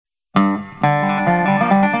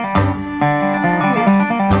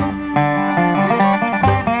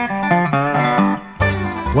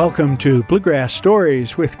Welcome to Bluegrass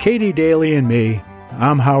Stories with Katie Daly and me.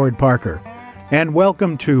 I'm Howard Parker. And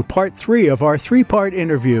welcome to part 3 of our 3-part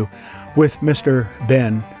interview with Mr.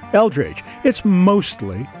 Ben Eldridge. It's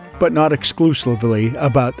mostly, but not exclusively,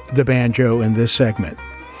 about the banjo in this segment.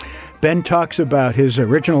 Ben talks about his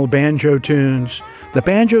original banjo tunes, the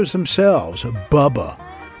banjos themselves, Bubba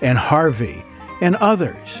and Harvey and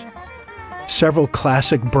others. Several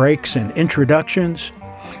classic breaks and introductions.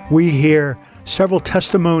 We hear several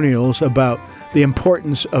testimonials about the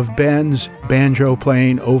importance of Ben's banjo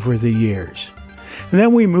playing over the years. And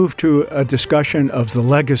then we move to a discussion of the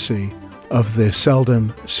legacy of the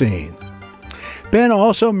Selden scene. Ben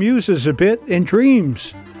also muses a bit and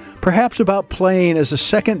dreams, perhaps about playing as a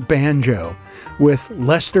second banjo with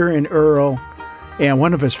Lester and Earl and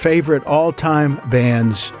one of his favorite all-time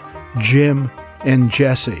bands, Jim and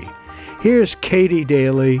Jesse. Here's Katie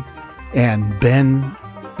Daly and Ben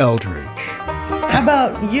Eldridge. How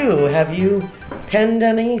about you? Have you penned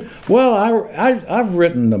any? Well, I've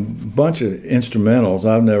written a bunch of instrumentals.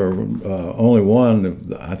 I've never, only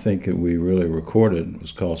one I think that we really recorded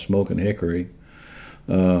was called Smoking Hickory.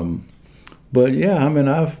 But yeah, I mean,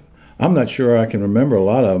 I'm not sure I can remember a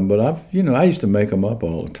lot of them, but I used to make them up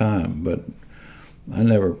all the time, but I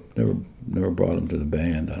never brought them to the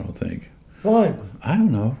band, I don't think. Why? I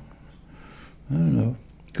don't know.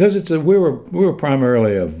 Because we were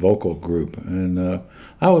primarily a vocal group, and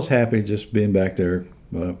I was happy just being back there,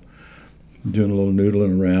 doing a little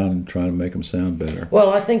noodling around and trying to make them sound better. Well,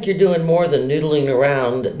 I think you're doing more than noodling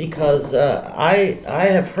around, because I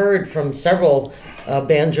have heard from several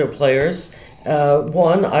banjo players.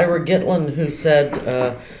 One, Ira Gitlin, who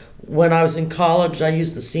said, when I was in college, I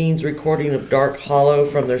used the Scenes recording of Dark Hollow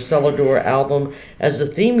from their Cellar Door album as the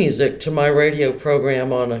theme music to my radio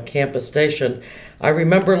program on a campus station. I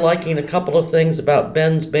remember liking a couple of things about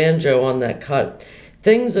Ben's banjo on that cut,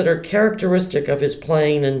 things that are characteristic of his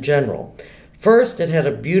playing in general. First, it had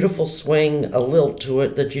a beautiful swing, a lilt to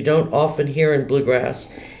it that you don't often hear in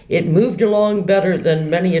bluegrass. It moved along better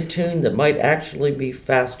than many a tune that might actually be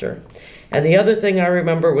faster. And the other thing I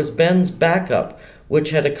remember was Ben's backup,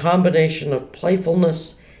 which had a combination of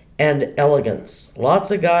playfulness and elegance.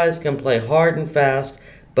 Lots of guys can play hard and fast,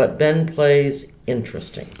 but Ben plays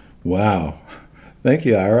interesting. Wow. Thank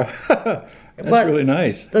you, Ira. That's really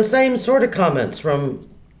nice. The same sort of comments from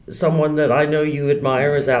someone that I know you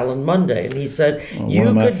admire is Alan Monday. And he said,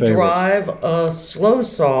 you could drive a slow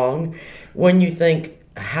song when you think,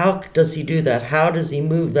 how does he do that? How does he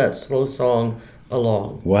move that slow song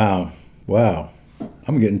along? Wow.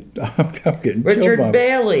 I'm getting Richard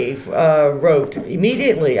Bailey wrote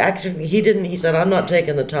immediately. Actually, he said, I'm not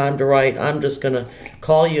taking the time to write. I'm just going to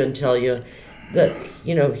call you and tell you that,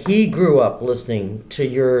 he grew up listening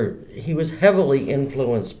to he was heavily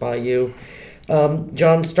influenced by you.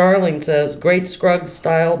 John Starling says, great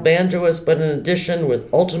Scruggs-style banjoist, but in addition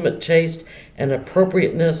with ultimate taste and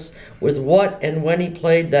appropriateness with what and when he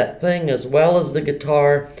played that thing as well as the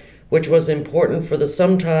guitar, which was important for the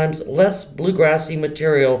sometimes less bluegrassy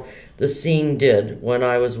material the scene did when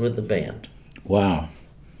I was with the band. Wow.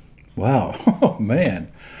 Oh,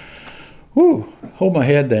 man. Whew. Hold my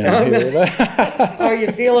head down here. Are you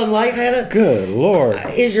feeling lightheaded? Good Lord.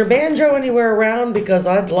 Is your banjo anywhere around? Because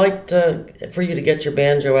I'd like for you to get your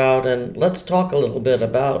banjo out, and let's talk a little bit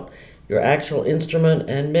about your actual instrument,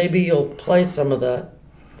 and maybe you'll play some of that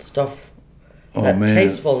stuff. That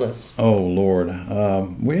tastefulness. Oh, Lord.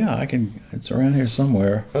 Well, yeah, I can. It's around here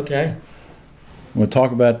somewhere. Okay. We want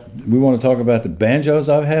to talk about the banjos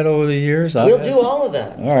I've had over the years? We'll do all of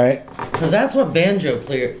that. All right. Because that's what banjo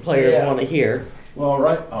players want to hear. Well,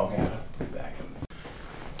 right. Okay. Put it back.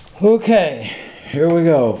 Okay. Here we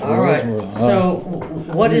go. All right. So,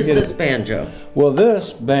 what is this banjo? Well,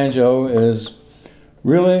 this banjo is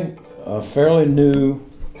really a fairly new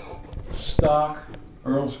stock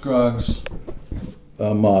Earl Scruggs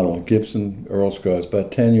model, Gibson Earl Scruggs,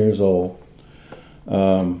 about 10 years old.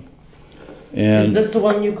 And is this the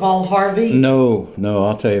one you call Harvey? No,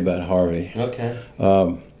 I'll tell you about Harvey. Okay.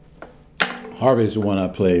 Harvey's the one I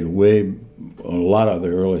played a lot of the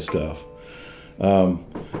early stuff.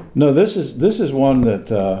 No, this is one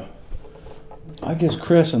that I guess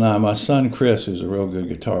Chris and my son Chris, who's a real good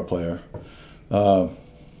guitar player,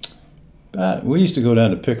 we used to go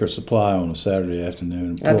down to Picker Supply on a Saturday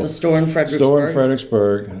afternoon. That's a store in Fredericksburg? Store in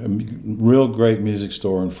Fredericksburg, a real great music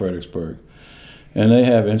store in Fredericksburg. And they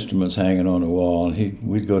have instruments hanging on the wall, and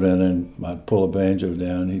we'd go down there and I'd pull a banjo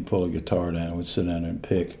down, he'd pull a guitar down, we'd sit down there and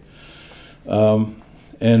pick.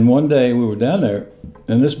 And one day we were down there,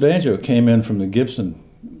 and this banjo came in from the Gibson.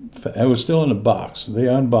 It was still in the box. They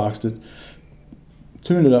unboxed it,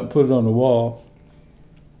 tuned it up, put it on the wall,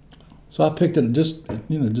 So I picked it just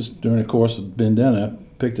during the course of being down there, I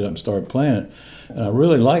picked it up and started playing it. And I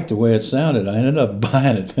really liked the way it sounded. I ended up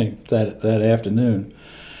buying it that afternoon.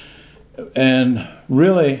 And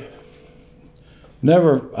really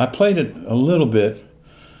I played it a little bit.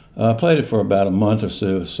 I played it for about a month or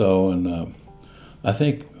so, and I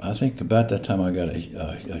think about that time I got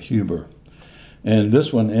a Huber. And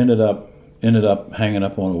this one ended up hanging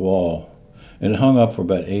up on a wall. And it hung up for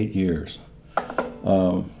about 8 years.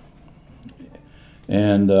 I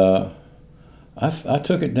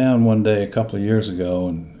took it down one day a couple of years ago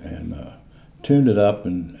and tuned it up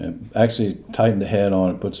and actually tightened the head on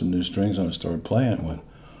it, put some new strings on it, started playing it, and went,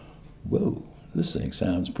 whoa, this thing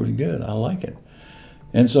sounds pretty good. I like it.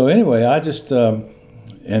 And so anyway, I just, and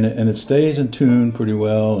it stays in tune pretty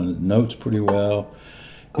well and it notes pretty well.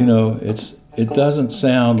 You know, it doesn't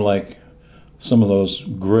sound like some of those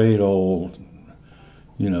great old,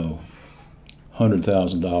 you know,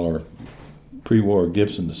 $100,000 pre-war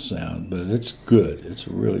Gibson sound, but it's good. It's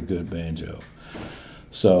a really good banjo.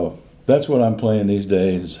 So that's what I'm playing these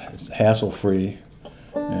days. It's hassle-free.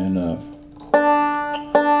 And let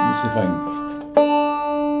me see if I can...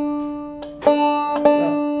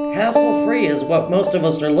 Hassle-free is what most of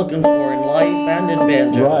us are looking for in life and in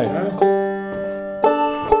banjos, right. Huh?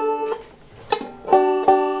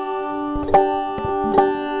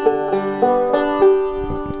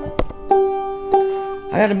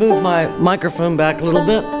 I gotta move my microphone back a little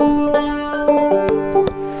bit.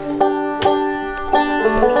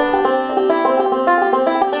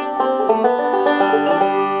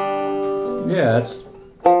 Yeah, it's...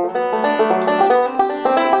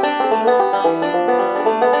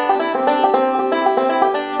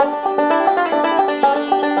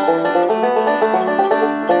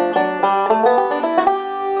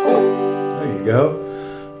 There you go.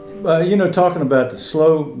 You know, talking about the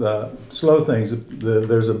slow things,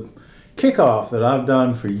 there's a kickoff that I've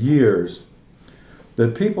done for years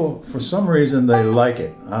that people, for some reason, they like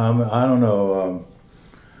it. I don't know.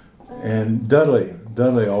 And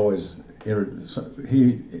Dudley always,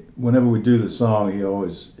 whenever we do the song, he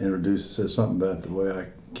always says something about the way I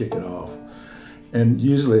kick it off. And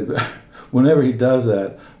usually, whenever he does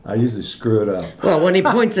that, I usually screw it up. Well, when he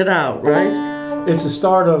points it out, right? It's the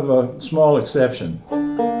start of a small exception.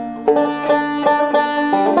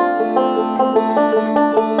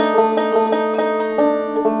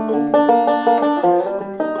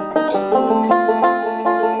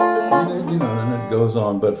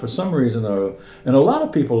 On, but for some reason, and a lot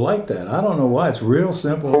of people like that. I don't know why. It's real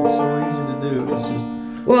simple. It's so easy to do. It's just...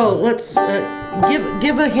 Well, let's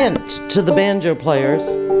give a hint to the banjo players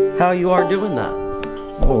how you are doing that.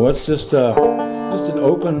 Oh, it's just an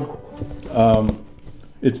open.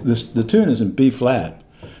 The tune is in B flat,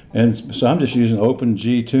 and so I'm just using open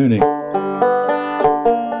G tuning, and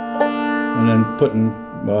then putting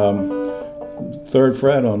third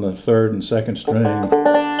fret on the third and second string.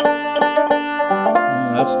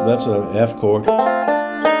 That's a F chord,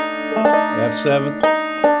 F7.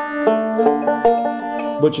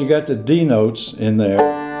 But you got the D notes in there,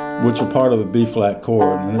 which are part of a B flat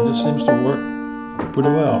chord, and it just seems to work pretty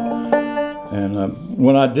well. And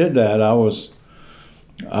when I did that, I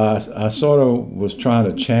sort of was trying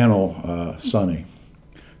to channel Sonny,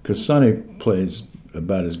 because Sonny plays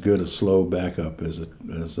about as good a slow backup as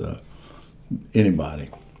anybody,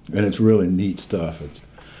 and it's really neat stuff.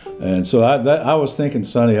 And so I was thinking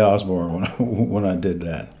Sonny Osborne when I did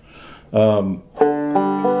that. Another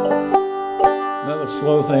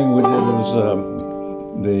slow thing we did was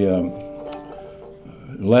the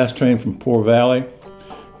Last Train from Poor Valley,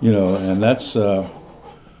 you know, and that's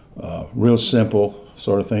real simple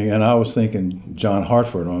sort of thing. And I was thinking John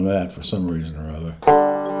Hartford on that for some reason or other.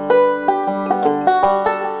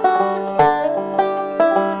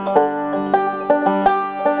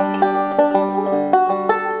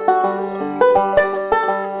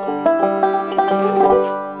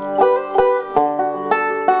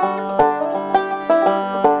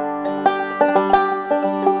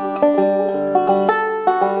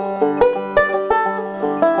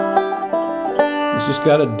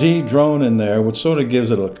 Got a D drone in there, which sort of gives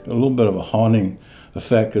it a little bit of a haunting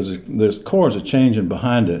effect, because there's chords are changing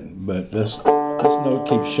behind it, but this note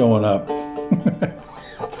keeps showing up.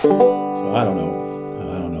 So I don't know.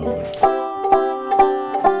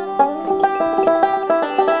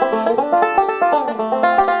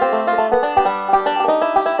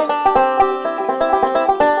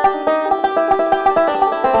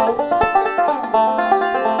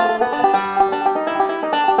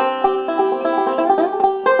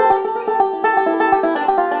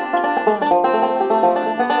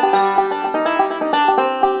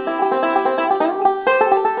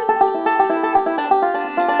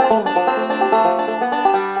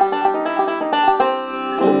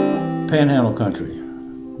 Panhandle Country.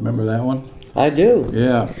 Remember that one? I do.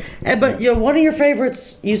 Yeah. But one of your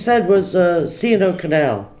favorites you said was C&O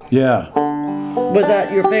Canal. Yeah. Was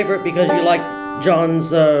that your favorite because you like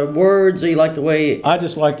John's words, or you like the way? I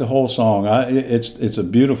just like the whole song. It's a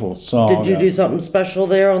beautiful song. Did you do something special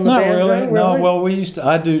there on the Not banjo? really. No. Well,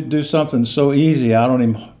 I do something so easy. I don't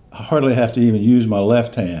even hardly have to even use my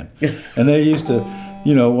left hand. And they used to,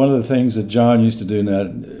 one of the things that John used to do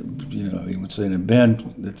now, he would say,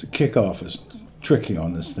 Ben, it's a kickoff is tricky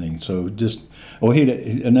on this thing. So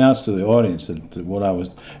he announced to the audience that what I was,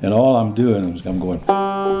 and all I'm doing is I'm going.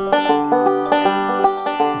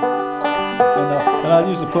 And I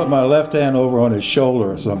used to put my left hand over on his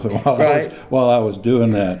shoulder or something while I was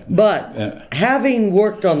doing that. But having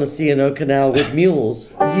worked on the C&O Canal with mules,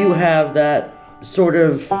 you have that sort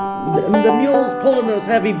of, the mules pulling those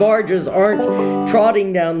heavy barges aren't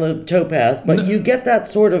trotting down the towpath, but you get that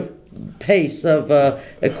sort of pace of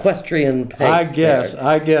equestrian pace.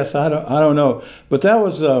 I guess I don't know, but that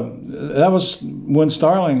was when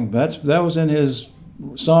Starling. That was in his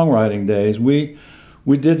songwriting days. We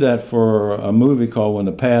did that for a movie called When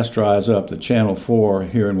the Past Dries Up that Channel 4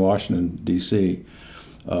 here in Washington, D.C.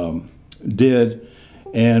 Did.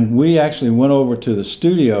 And we actually went over to the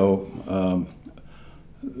studio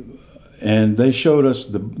and they showed us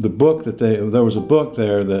the book there was a book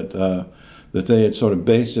there that they had sort of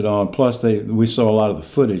based it on. Plus we saw a lot of the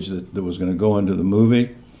footage that was going to go into the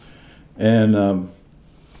movie. And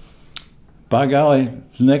by golly,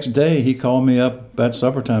 the next day he called me up at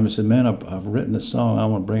supper time and said, man, I've written this song. I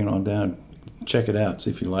want to bring it on down, check it out,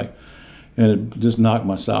 see if you like. And it just knocked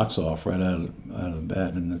my socks off right out of the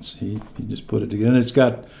bat. And he just put it together. And it's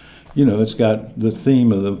got the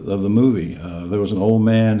theme of the movie. There was an old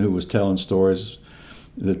man who was telling stories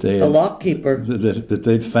that they had, a lockkeeper that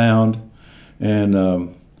they'd found, and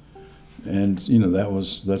that's it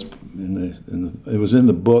was in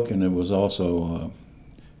the book, and it was also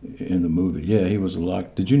in the movie. Yeah, he was a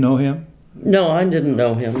lock. Did you know him? No, I didn't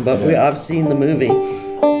know him, but I've seen the movie.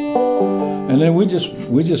 And then we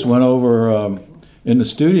just went over in the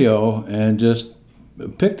studio and just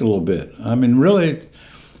picked a little bit. I mean, really,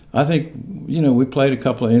 I think we played a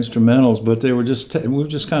couple of instrumentals, but we were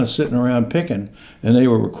just kind of sitting around picking, and they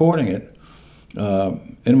were recording it.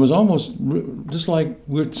 And it was almost just like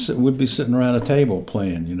we'd be sitting around a table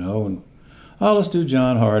playing, and let's do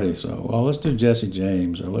John Hardy, let's do Jesse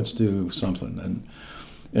James, or let's do something,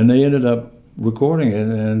 and they ended up recording it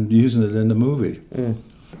and using it in the movie. Mm.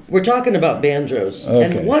 We're talking about banjos,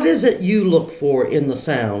 okay. And what is it you look for in the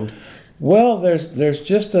sound? Well, there's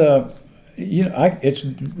just it's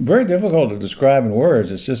very difficult to describe in words.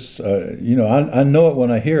 It's just I know it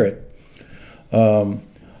when I hear it.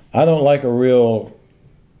 I don't like a real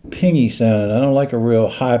pingy sound, and I don't like a real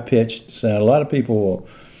high-pitched sound. A lot of people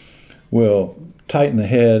will tighten the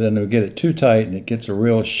head, and they'll get it too tight, and it gets a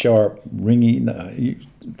real sharp, ringy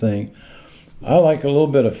thing. I like a little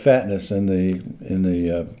bit of fatness in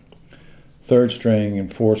the third string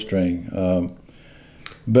and fourth string.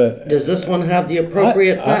 But does this one have the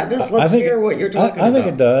appropriate fatness? Let's hear what you're talking about. I think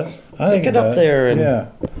it does. I think it up there. And yeah.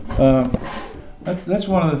 That's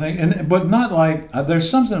one of the things, but not like there's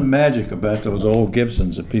something magic about those old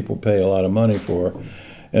Gibsons that people pay a lot of money for,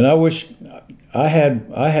 and I wish I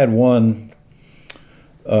had one.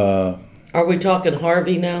 Are we talking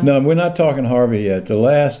Harvey now? No, we're not talking Harvey yet. The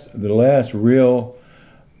last real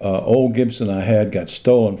old Gibson I had got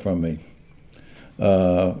stolen from me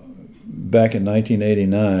back in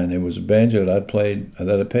 1989. It was a banjo that I paid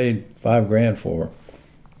 $5,000 for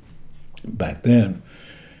back then.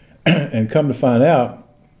 And come to find out,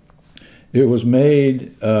 it was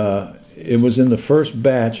made, it was in the first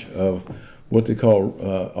batch of what they call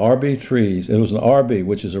RB3s. It was an RB,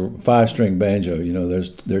 which is a 5-string banjo.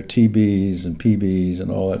 There are TBs and PBs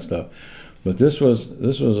and all that stuff. But this was an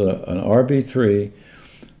RB3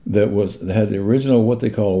 that had the original, what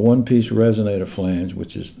they call a one-piece resonator flange,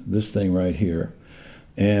 which is this thing right here,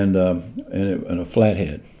 and a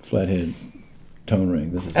flathead tone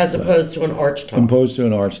ring. This is as opposed to an arch top. Opposed to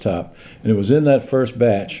an arch top. And it was in that first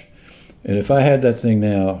batch. And if I had that thing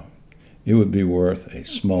now, it would be worth a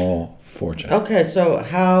small fortune. Okay, so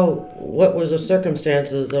what was the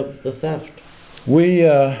circumstances of the theft? We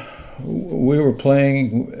were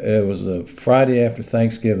playing, it was a Friday after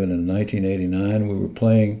Thanksgiving in 1989. We were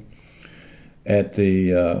playing at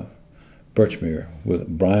the Birchmere with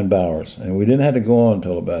Brian Bowers. And we didn't have to go on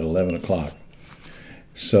until about 11 o'clock.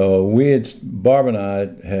 So Barb and I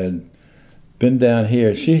had been down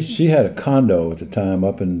here. She had a condo at the time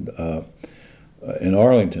up in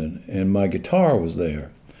Arlington, and my guitar was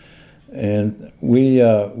there. And we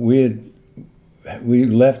had we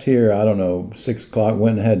left here, I don't know, 6 o'clock,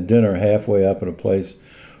 went and had dinner halfway up at a place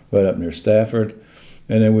right up near Stafford.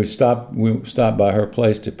 And then we stopped by her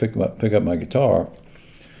place to pick up my guitar.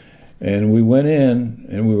 And we went in,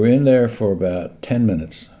 and we were in there for about 10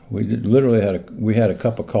 minutes. We literally had a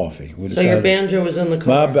cup of coffee. So your banjo was in the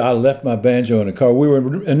car? I left my banjo in the car. We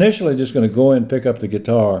were initially just going to go in, pick up the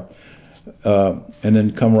guitar, and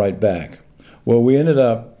then come right back. Well, we ended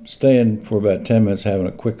up staying for about 10 minutes having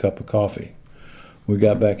a quick cup of coffee. We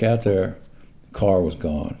got back out there, the car was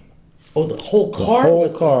gone. Oh, the whole car? The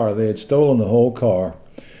whole car. They had stolen the whole car.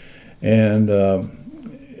 And the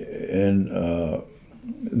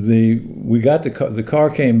car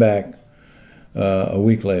came back a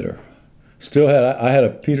week later. I had a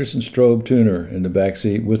Peterson strobe tuner in the back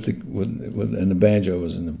seat and the banjo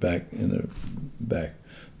was in the back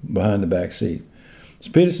behind the back seat. The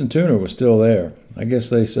Peterson tuner was still there. I guess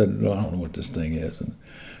they said, I don't know what this thing is, and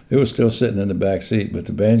it was still sitting in the back seat, but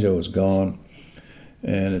the banjo was gone,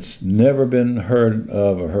 and it's never been heard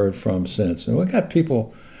of or heard from since. And we got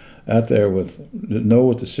people out there that know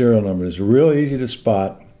what the serial number is. Real easy to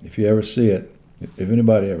spot if you ever see it, if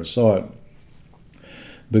anybody ever saw it,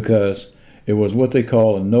 because it was what they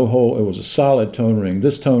call a no-hole. It was a solid tone ring.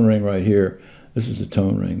 This tone ring right here, this is a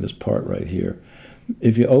tone ring, this part right here.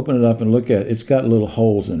 If you open it up and look at it, it's got little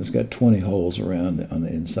holes in it. It's got 20 holes around on the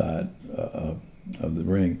inside of the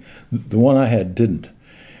ring. The one I had didn't.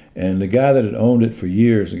 And the guy that had owned it for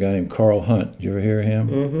years, a guy named Carl Hunt, did you ever hear of him?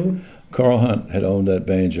 Mm-hmm. Carl Hunt had owned that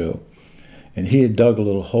banjo, and he had dug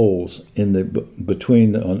little holes in the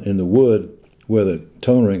wood where the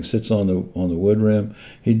tone ring sits on the wood rim.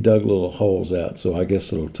 He dug little holes out, so I guess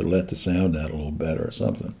to let the sound out a little better or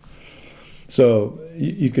something. So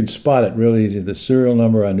you can spot it real easy. The serial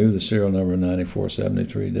number, I knew the serial number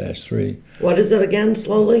 9473-3. What is it again,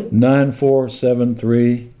 slowly?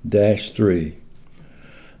 9473-3.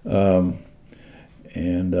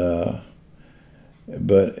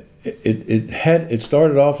 But it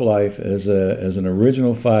started off life as an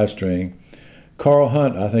original 5-string. Carl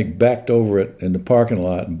Hunt, I think, backed over it in the parking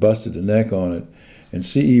lot and busted the neck on it. And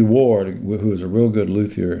C.E. Ward, who was a real good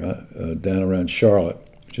luthier down around Charlotte,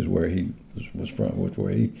 which is where he was from,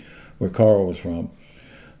 where Carl was from,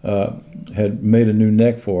 had made a new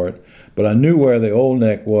neck for it. But I knew where the old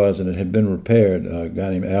neck was, and it had been repaired. A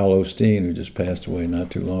guy named Al Osteen, who just passed away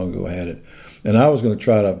not too long ago, had it. And I was going to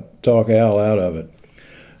try to talk Al out of it,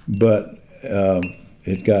 but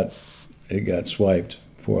it got swiped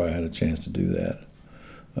before I had a chance to do that.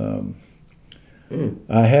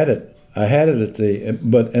 I had it at the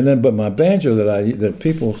but my banjo that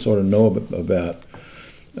people sort of know about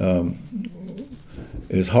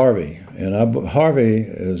is Harvey, and Harvey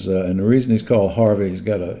is and the reason he's called Harvey,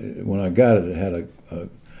 when I got it, it had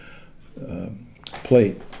a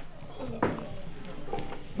plate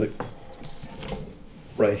like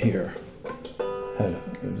right here.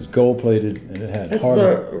 It was gold plated, and it had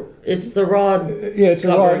it's the rod. Yeah, it's a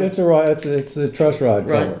rod. It's a rod. It's a truss rod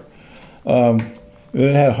cover. Right.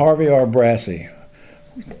 It had Harvey R. Brassey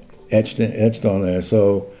etched on there.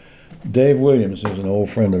 So Dave Williams, who's an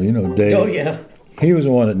old friend of Dave. Oh yeah. He was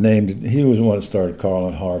the one that named it. He was the one that started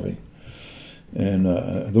calling Harvey, and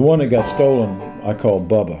the one that got stolen I called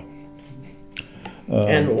Bubba.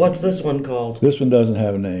 And what's this one called? This one doesn't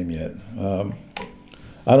have a name yet.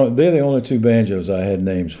 They're the only two banjos I had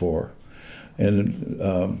names for. And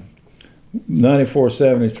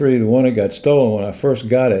 9473, the one that got stolen, when I first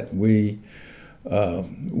got it, we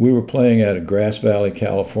were playing at a Grass Valley,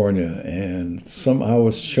 California, and I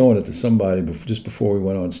was showing it to somebody just before we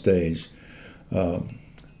went on stage, and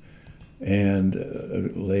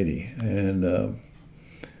a lady, and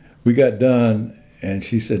we got done, and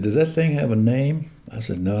she said, "Does that thing have a name?" I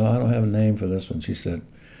said, "No, I don't have a name for this one." She said,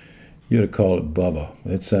 "You'd have called it Bubba."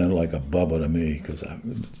 It sounded like a Bubba to me because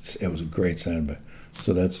it was a great sound. But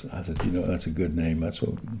so I said, that's a good name. That's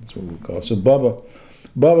what we call it. So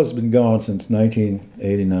Bubba's been gone since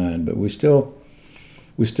 1989, but we still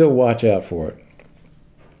watch out for it.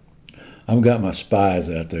 I've got my spies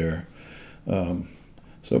out there. But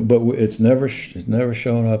it's never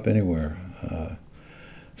shown up anywhere.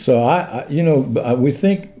 So we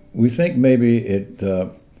think maybe it.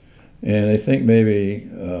 And they think maybe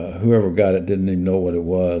whoever got it didn't even know what it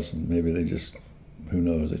was, and maybe they just, who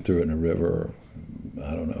knows, they threw it in a river, or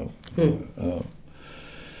I don't know.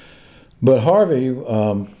 But Harvey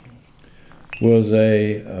was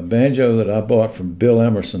a banjo that I bought from Bill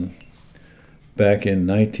Emerson back in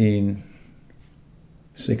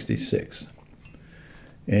 1966.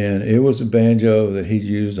 And it was a banjo that he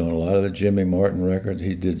used on a lot of the Jimmy Martin records.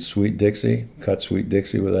 He did Sweet Dixie, cut Sweet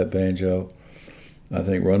Dixie with that banjo. I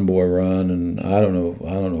think Run Boy Run, and I don't know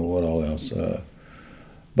what all else.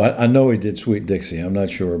 But I know he did Sweet Dixie. I'm not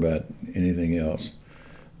sure about anything else.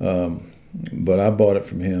 But I bought it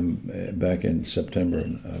from him back in September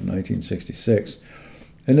of 1966.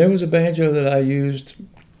 And there was a banjo that I used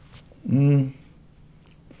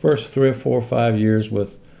first 3 or 4 or 5 years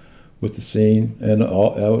with the Scene, and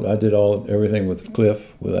I did everything with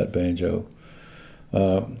Cliff with that banjo.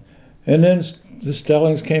 And then the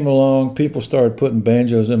Stellings came along. People started putting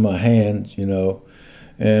banjos in my hand,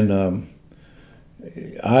 and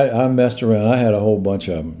I messed around. I had a whole bunch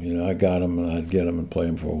of them. I got them, and I'd get them and play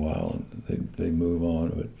them for a while, and they move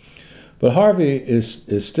on. But Harvey is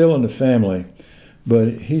still in the family, but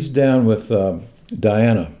he's down with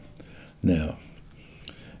Diana now,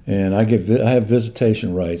 and I have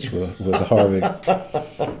visitation rights with Harvey.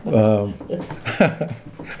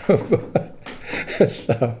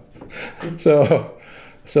 So,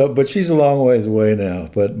 but she's a long ways away now.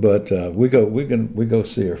 But we go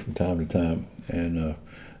see her from time to time, and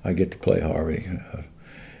I get to play Harvey,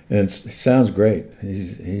 and it sounds great.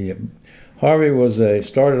 Harvey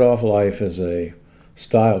started off life as a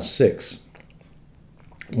Style 6,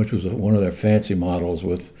 which was one of their fancy models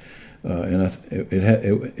with, and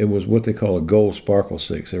it was what they call a gold sparkle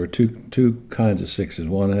 6. There were two kinds of 6s.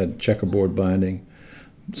 One had checkerboard binding,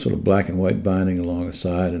 sort of black and white binding along the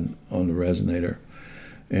side and on the resonator,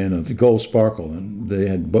 and the gold sparkle, and they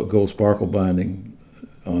had gold sparkle binding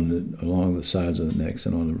along the sides of the necks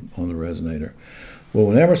and on the resonator. Well,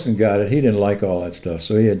 when Emerson got it, he didn't like all that stuff,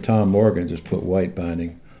 so he had Tom Morgan just put white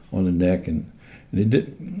binding on the neck, and it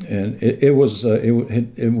did, and it was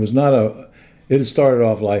not a. It had started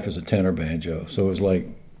off life as a tenor banjo, so it was like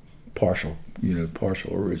partial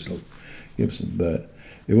original Gibson, but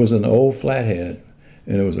it was an old flathead.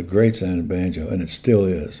 And it was a great sounding banjo, and it still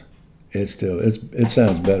is. It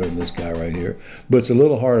sounds better than this guy right here, but it's a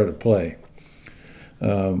little harder to play.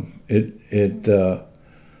 It's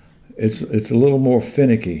a little more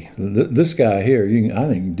finicky. This guy here, I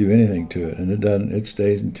think you can do anything to it, and it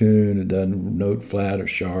stays in tune. It doesn't note flat or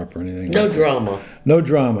sharp or anything. No drama. No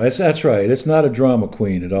drama. That's right. It's not a drama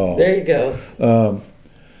queen at all. There you go.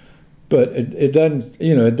 But it doesn't,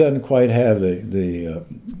 it doesn't quite have the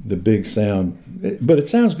big sound, but it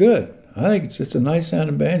sounds good. I think it's a nice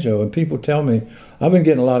sounding banjo, and people tell me, I've been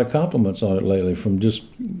getting a lot of compliments on it lately from just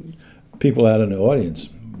people out in the audience.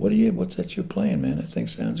 What's that you're playing, man? That thing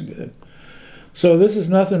sounds good. So this is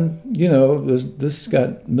nothing, this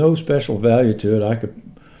got no special value to it. I could,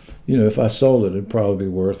 if I sold it, it'd probably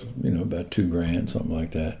be worth, about $2,000, something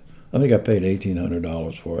like that. I think I paid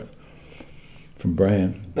 $1,800 for it from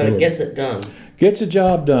Brand. But it gets it done. Gets the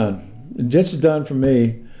job done. It gets it done for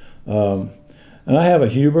me. And I have a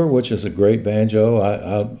Huber, which is a great banjo.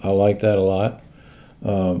 I like that a lot.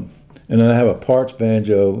 And then I have a Parts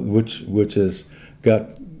banjo, which has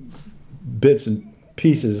got bits and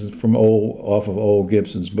pieces off of old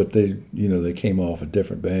Gibsons, but they came off of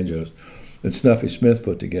different banjos that Snuffy Smith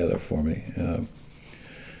put together for me.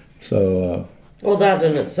 Well, that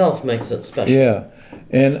in itself makes it special. Yeah,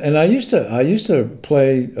 and I used to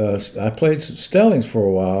play. I played Stellings for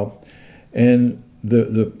a while, and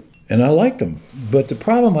and I liked them. But the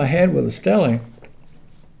problem I had with a Stelling,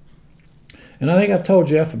 and I think I've told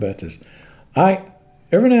Jeff about this,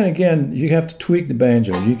 every now and again you have to tweak the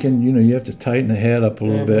banjo. You have to tighten the head up a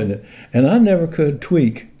little bit, and I never could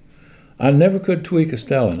tweak. I never could tweak a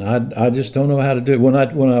Stelling. I just don't know how to do it. When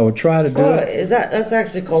I would try to do it, that's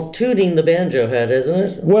actually called tuning the banjo head, isn't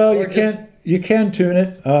it? Well, you can tune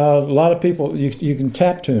it. A lot of people you can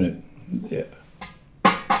tap tune it. Yeah.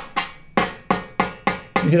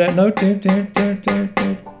 You hear that note?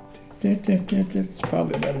 It's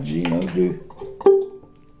probably about a G note, dude.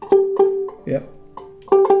 Yep.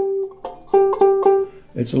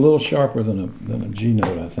 It's a little sharper than a G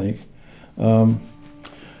note, I think.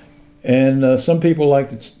 And some people like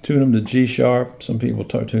to tune them to G sharp. Some people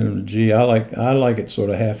tune them to G. I like it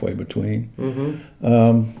sort of halfway between.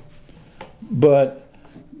 Mm-hmm. But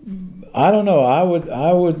I don't know. I would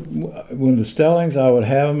when the Stellings, I would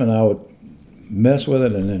have them and I would mess with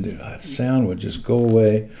it, and then the sound would just go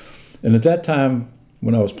away. And at that time,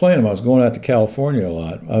 when I was playing them, I was going out to California a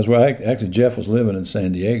lot. Actually Jeff was living in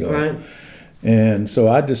San Diego, right? And so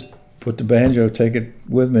I just put the banjo, take it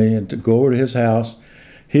with me, and to go over to his house.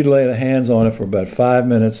 He'd lay the hands on it for about 5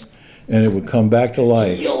 minutes, and it would come back to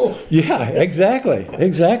life. Yeah, exactly.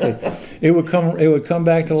 It would come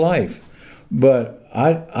back to life. But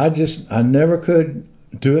I never could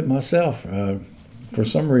do it myself for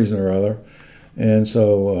some reason or other, and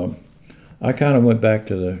so I kind of went back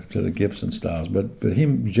to the Gibson styles, but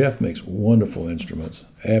Jeff makes wonderful instruments,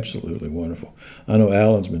 absolutely wonderful. I know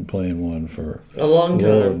Alan's been playing one for a long time.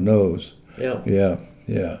 Lord knows. Yeah.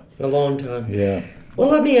 Yeah. A long time. Yeah. Well,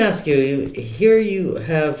 let me ask you. Here you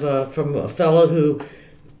have from a fellow who,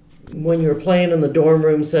 when you were playing in the dorm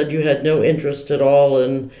room, said you had no interest at all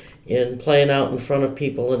in playing out in front of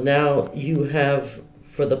people, and now you have,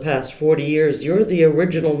 for the past 40 years, you're the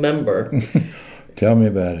original member. Tell me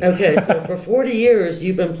about it. Okay, so for 40 years,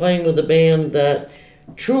 you've been playing with a band that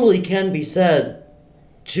truly can be said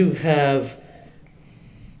to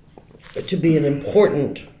be an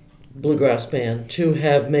important bluegrass band, to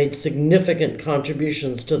have made significant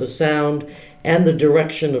contributions to the sound and the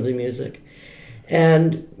direction of the music,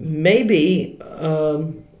 and maybe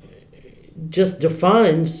just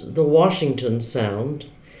defines the Washington sound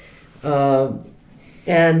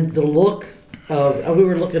and the look. We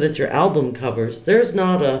were looking at your album covers. There's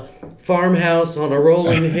not a farmhouse on a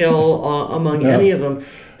rolling hill among any of them.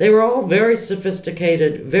 They were all very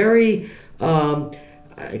sophisticated, very...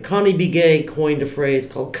 Connie B. Gay coined a phrase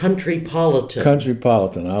called countrypolitan.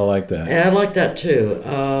 Countrypolitan, I like that. And I like that too.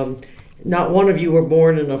 Not one of you were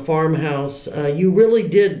born in a farmhouse. You really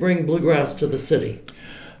did bring bluegrass to the city.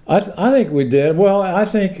 I think we did. Well, I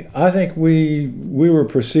think we were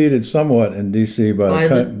preceded somewhat in D.C. by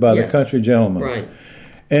the Country Gentlemen. Right.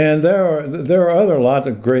 And there are lots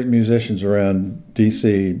of great musicians around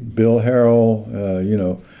D.C. Bill Harrell,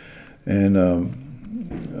 and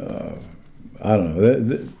I don't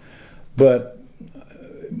know, but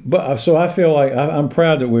so I feel like I'm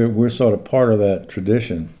proud that we're sort of part of that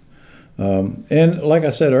tradition. And like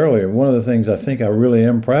I said earlier, one of the things I think I really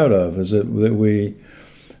am proud of is that we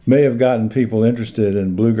may have gotten people interested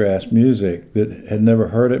in bluegrass music that had never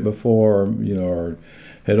heard it before, or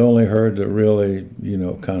had only heard the really,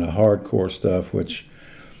 kind of hardcore stuff, which,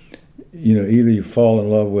 either you fall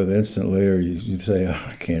in love with instantly or you say, oh,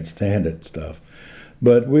 I can't stand it stuff.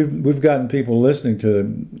 But we've gotten people listening to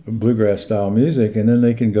bluegrass style music, and then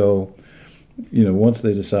they can go, once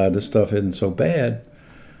they decide this stuff isn't so bad,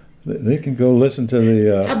 they can go listen to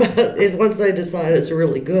the. How about once they decide it's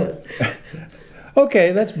really good?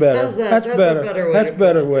 Okay, that's better. How's that? That's better. A better way. That's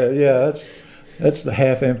better way. Yeah, that's the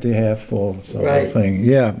half empty, half full sort of thing.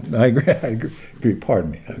 Yeah, I agree. Pardon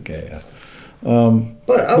me. Okay.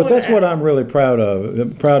 But that's what I'm really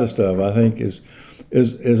proudest of. I think is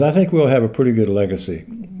I think we'll have a pretty good legacy,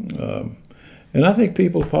 and I think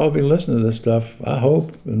people will probably be listening to this stuff. I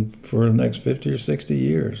hope, and for the next 50 or 60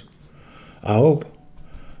 years, I hope.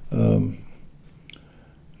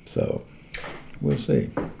 So we'll see.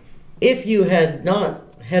 If you had not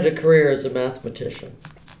had a career as a mathematician,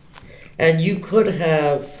 and you could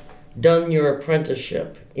have done your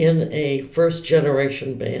apprenticeship in a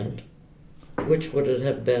first-generation band, which would it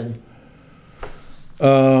have been?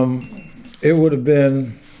 It would have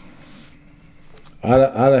been. I'd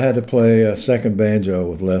have had to play a second banjo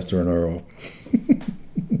with Lester and Earl.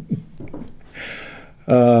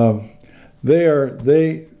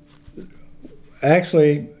 They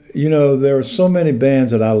actually, there are so many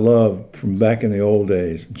bands that I loved from back in the old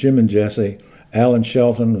days. Jim and Jesse, Alan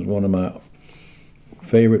Shelton was one of my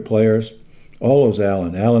favorite players. All those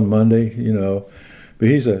Alan Mundy, but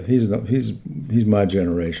he's my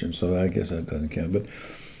generation, so I guess that doesn't count. But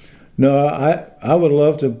no, I would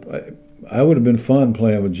love to. I would have been fun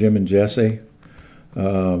playing with Jim and Jesse.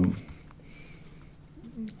 But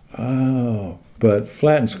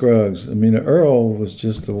Flatt and Scruggs, Earl was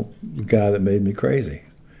just the guy that made me crazy.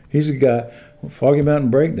 He's the guy. Foggy Mountain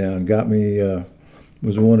Breakdown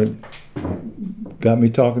was the one that got me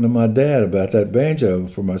talking to my dad about that banjo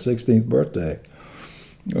for my 16th birthday.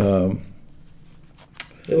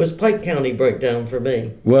 It was Pike County Breakdown for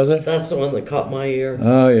me. Was it? That's the one that caught my ear.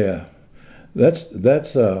 Oh yeah,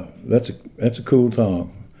 that's a cool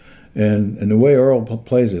song, and the way Earl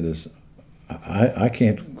plays it is, I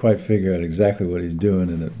can't quite figure out exactly what he's doing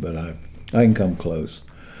in it, but I can come close.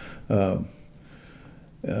 But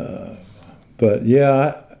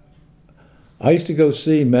yeah, I used to go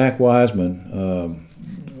see Mac Wiseman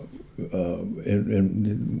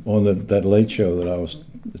on that late show that I was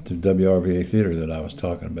to WRVA Theater that I was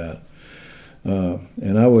talking about, and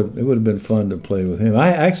it would have been fun to play with him.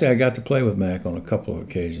 I got to play with Mac on a couple of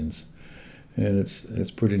occasions, and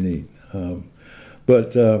it's pretty neat.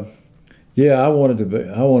 Yeah, I wanted to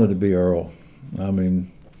be Earl. I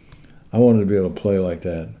wanted to be able to play like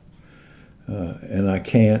that, and I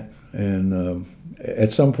can't. And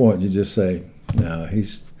at some point, you just say, "No,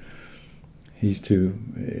 he's too."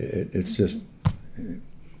 It's just.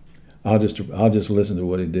 I'll just listen to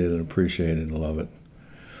what he did and appreciate it and love it.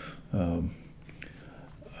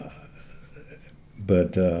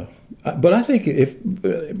 But I think if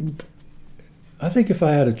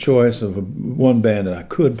I had a choice of one band that I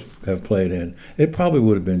could have played in, it probably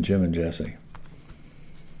would have been Jim and Jesse.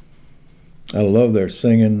 I love their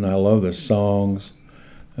singing. I love their songs.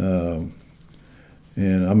 And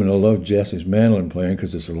I love Jesse's mandolin playing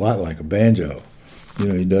because it's a lot like a banjo.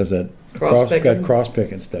 He does that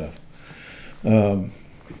cross-picking stuff.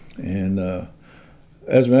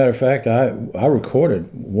 As a matter of fact, I re-recorded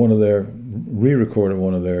one of their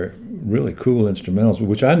really cool instrumentals,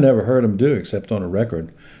 which I never heard them do except on a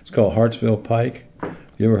record. It's called Hartsville Pike.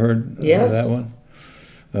 You ever heard of that one?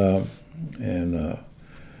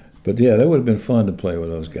 But yeah, that would have been fun to play with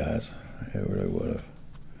those guys. It really would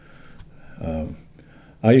have.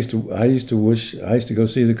 I used to go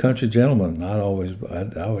see the Country Gentlemen.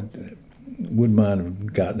 Wouldn't mind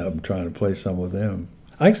have gotten up and trying to play some with them.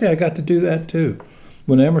 Actually, I got to do that too.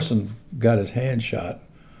 When Emerson got his hand shot,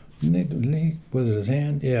 was it his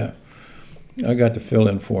hand? Yeah. I got to fill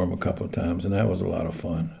in for him a couple of times, and that was a lot of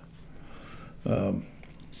fun.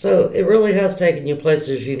 So it really has taken you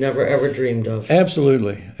places you never ever dreamed of.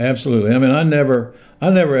 Absolutely. I never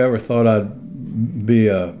ever thought I'd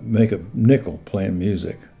make a nickel playing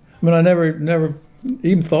music. I never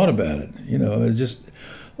even thought about it. It's just,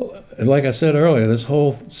 like I said earlier, this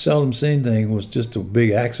whole Seldom Seen thing was just a big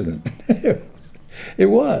accident. It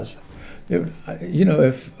was.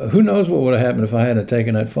 If who knows what would have happened if I hadn't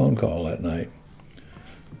taken that phone call that night.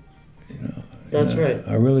 That's right.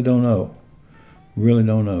 I really don't know. We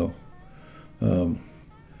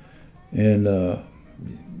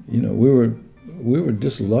were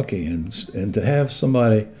just lucky, and to have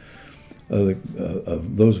somebody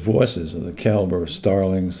of those voices of the caliber of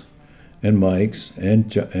Starlings and Mike's and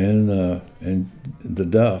the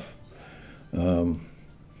Duff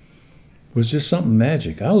was just something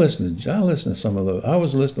magic. I listened to some of those. I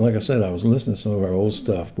was listening to some of our old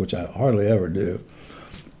stuff, which I hardly ever do,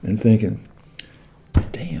 and thinking,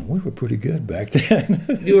 damn, we were pretty good back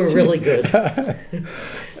then. You were really good.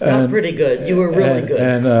 Not pretty good. You were really good.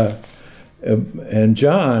 And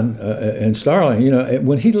John and Starling,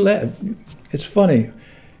 when he left, it's funny.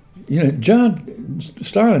 John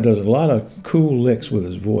Starling does a lot of cool licks with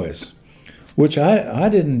his voice, which I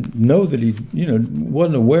didn't know that he,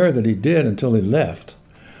 wasn't aware that he did until he left.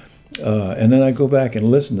 And then I go back and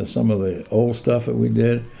listen to some of the old stuff that we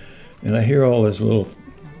did, and I hear all his little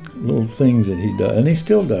things that he does, and he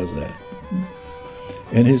still does that.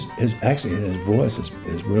 And his voice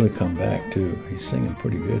has really come back too. He's singing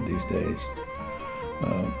pretty good these days.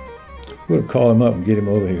 We'll call him up and get him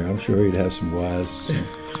over here. I'm sure he'd have some wise,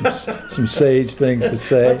 some sage things to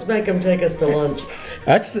say. Let's make him take us to lunch.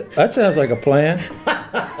 That sounds like a plan.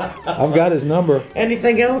 I've got his number.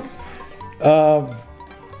 Anything else?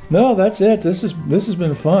 No, that's it. This has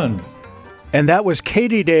been fun. And that was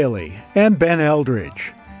Katy Daly and Ben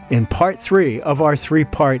Eldridge in part 3 of our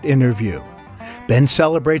 3-part interview. Ben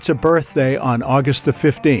celebrates a birthday on August the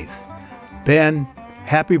 15th. Ben,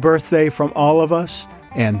 happy birthday from all of us,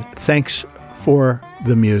 and thanks for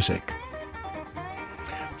the music.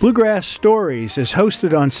 Bluegrass Stories is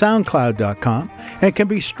hosted on SoundCloud.com and can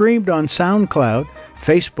be streamed on SoundCloud,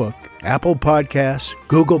 Facebook, Apple Podcasts,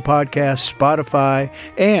 Google Podcasts, Spotify,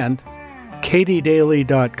 and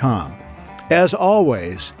KatyDaly.com. As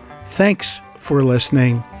always, thanks for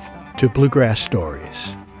listening to Bluegrass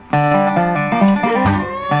Stories.